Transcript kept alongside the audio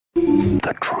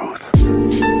the truth.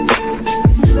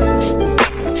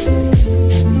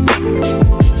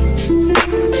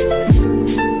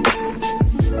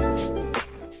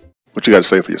 What you got to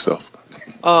say for yourself?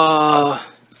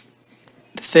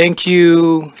 Thank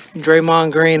you,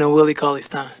 Draymond Green and Willie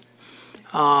Cauley-Stein.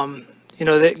 Coming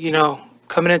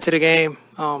into the game,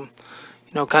 kind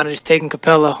of just taking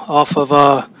Capella off of,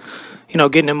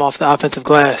 getting him off the offensive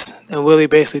glass. And Willie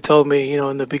basically told me,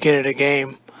 in the beginning of the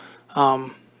game,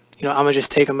 I'm going to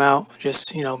just take him out,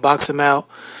 just, box him out,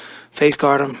 face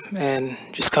guard him, and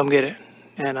just come get it.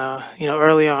 And,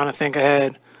 early on, I think I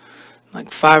had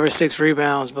like 5 or 6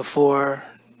 rebounds before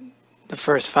the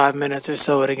first 5 minutes or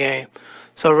so of the game.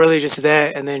 So really just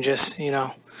that, and then just,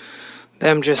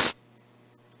 them just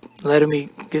letting me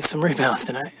get some rebounds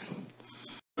tonight.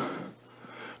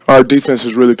 Our defense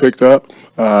has really picked up,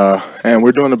 and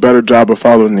we're doing a better job of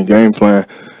following the game plan.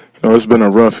 It's been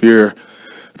a rough year,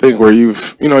 I think, where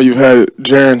you've had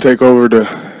Jaren take over the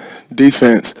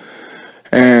defense,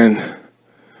 and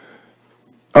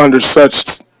under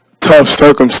such tough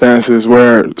circumstances,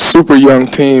 where super young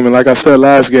team, and like I said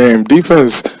last game,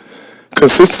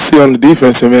 consistency on the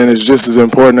defensive end is just as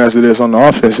important as it is on the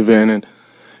offensive end.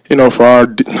 And for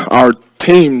our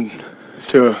team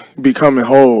to be coming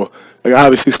whole, like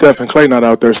obviously Steph and Clay not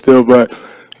out there still, but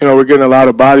we're getting a lot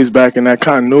of bodies back, and that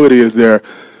continuity is there.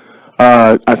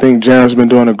 I think Jaren's been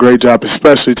doing a great job,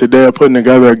 especially today, of putting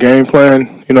together a game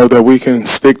plan, that we can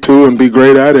stick to and be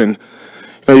great at. And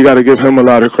you got to give him a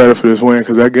lot of credit for this win,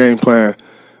 because that game plan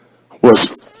was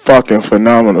fucking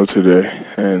phenomenal today.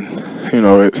 And,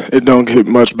 it don't get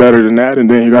much better than that. And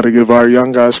then you got to give our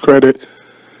young guys credit.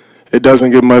 It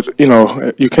doesn't get much,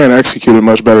 you can't execute it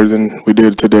much better than we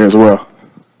did today as well.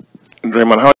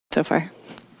 Draymond, how so far?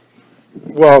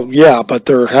 Well, yeah, but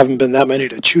there haven't been that many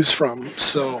to choose from.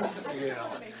 So,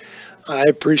 I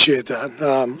appreciate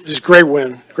that. Just great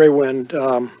win, great win.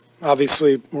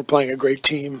 Obviously, we're playing a great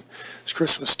team. It's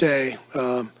Christmas Day.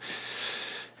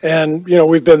 And,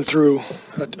 we've been through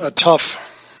a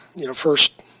tough,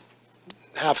 first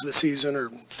half of the season or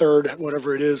third,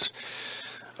 whatever it is.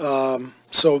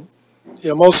 So,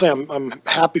 mostly I'm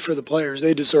happy for the players.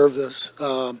 They deserve this.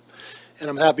 And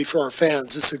I'm happy for our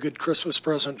fans. This is a good Christmas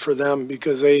present for them,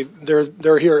 because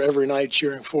they're here every night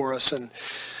cheering for us. And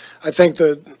I think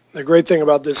the great thing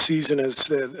about this season is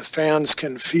that the fans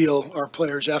can feel our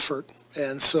players' effort.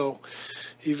 And so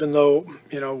even though,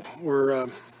 we're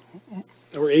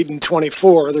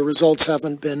 8-24, the results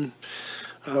haven't been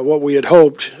what we had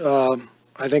hoped.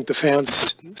 I think the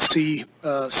fans see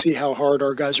how hard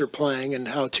our guys are playing and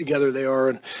how together they are.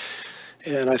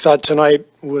 And I thought today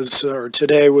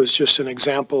was just an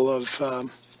example of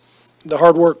the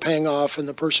hard work paying off and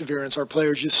the perseverance. Our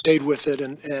players just stayed with it,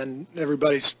 and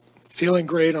everybody's feeling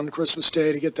great on Christmas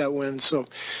Day to get that win. So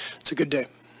it's a good day.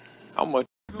 how much